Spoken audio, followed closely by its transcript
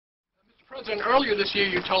President, earlier this year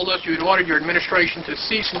you told us you had ordered your administration to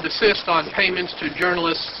cease and desist on payments to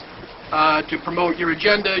journalists to promote your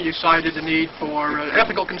agenda. You cited the need for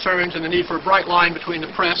ethical concerns and the need for a bright line between the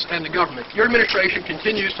press and the government. Your administration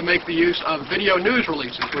continues to make the use of video news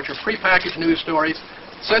releases, which are prepackaged news stories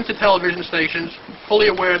sent to television stations, fully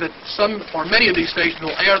aware that some or many of these stations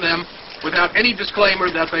will air them without any disclaimer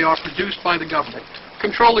that they are produced by the government.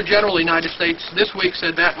 Comptroller General of the United States this week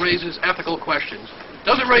said that raises ethical questions.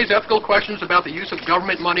 Does it raise ethical questions about the use of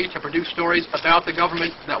government money to produce stories about the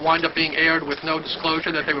government that wind up being aired with no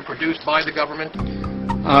disclosure that they were produced by the government?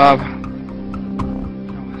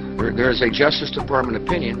 There is a Justice Department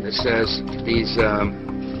opinion that says these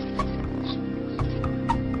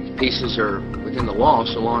pieces are within the law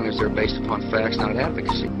so long as they're based upon facts, not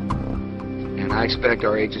advocacy. And I expect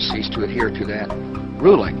our agencies to adhere to that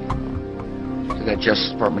ruling, to that Justice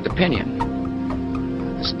Department opinion.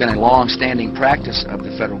 It's been a long-standing practice of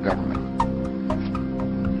the federal government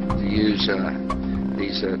to use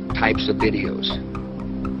these types of videos.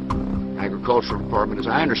 Agricultural Department, as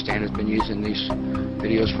I understand, has been using these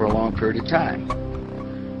videos for a long period of time.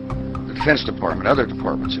 The Defense Department, other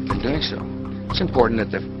departments have been doing so. It's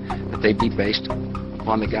important that they be based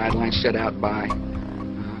upon the guidelines set out by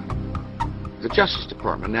the Justice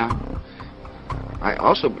Department. Now,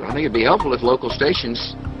 I think it'd be helpful if local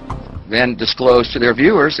stations then disclose to their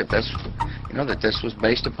viewers if that's, that this was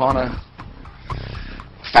based upon a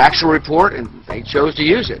factual report and they chose to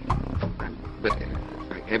use it. But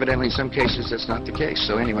evidently in some cases that's not the case.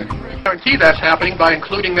 So anyway. I guarantee that's happening by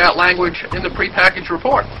including that language in the prepackaged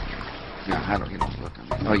report. No, I don't look.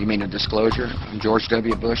 Oh, you mean a disclosure? I'm George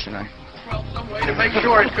W. Bush and I... Well, some way to make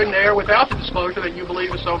sure it couldn't air without the disclosure that you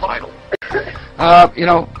believe is so vital.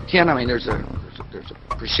 Ken, I mean, there's a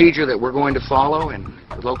procedure that we're going to follow, and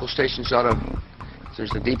the local stations ought to, if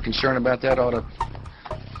there's a deep concern about that, ought to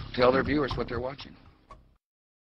tell their viewers what they're watching.